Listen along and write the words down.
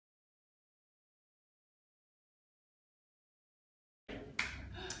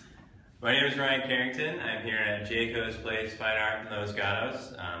My name is Ryan Carrington. I'm here at JCO'S Plaids Fine Art in Los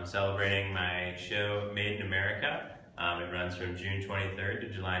Gatos, celebrating my show Made in America. It runs from June 23rd to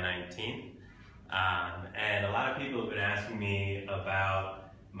July 19th. And a lot of people have been asking me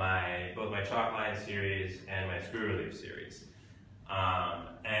about both my chalk line series and my screw relief series.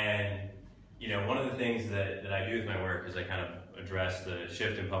 And you know, one of the things that I do with my work is I kind of address the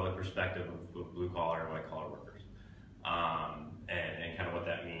shift in public perspective of blue collar and white collar workers. And kind of what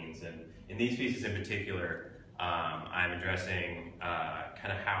that means. And in these pieces in particular, I'm addressing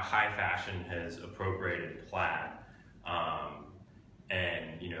kind of how high fashion has appropriated plaid,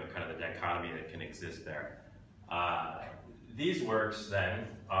 and you know, kind of the dichotomy that can exist there. These works then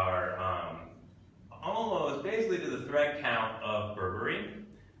are almost basically to the thread count of Burberry.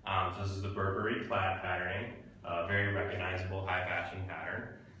 So this is the Burberry plaid patterning, very recognizable high fashion pattern.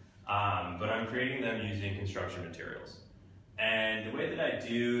 But I'm creating them using construction materials. And the way that I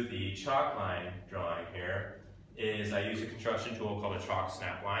do the chalk line drawing here is I use a construction tool called a chalk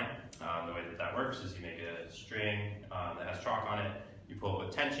snap line. The way that works is you make a string that has chalk on it, you pull it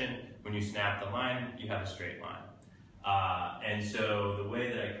with tension. When you snap the line, you have a straight line. And so the way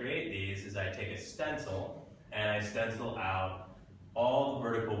that I create these is I take a stencil and I stencil out all the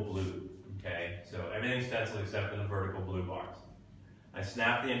vertical blue, okay? So everything's stenciled except for the vertical blue bars. I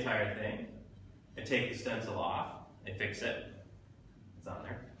snap the entire thing, I take the stencil off, I fix it, it's on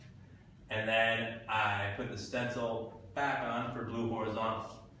there. And then I put the stencil back on for blue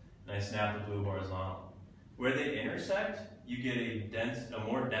horizontal, and I snap the blue horizontal. Where they intersect, you get a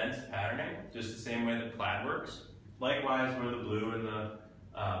more dense patterning, just the same way that plaid works. Likewise, where the blue and the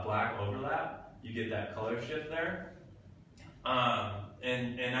black overlap, you get that color shift there.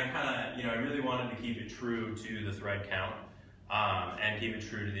 And I kind of, you know, I really wanted to keep it true to the thread count and keep it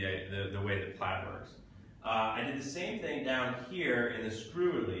true to the way that plaid works. I did the same thing down here in the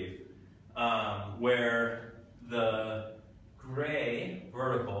screw relief, where the gray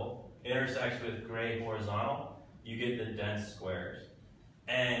vertical intersects with gray horizontal. You get the dense squares.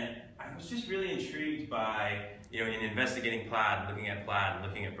 And I was just really intrigued by, you know, in investigating plaid, looking at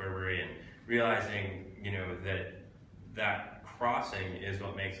Burberry, and realizing, you know, that crossing is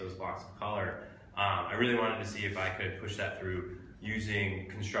what makes those blocks of color. I really wanted to see if I could push that through using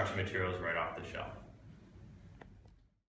construction materials right off the shelf.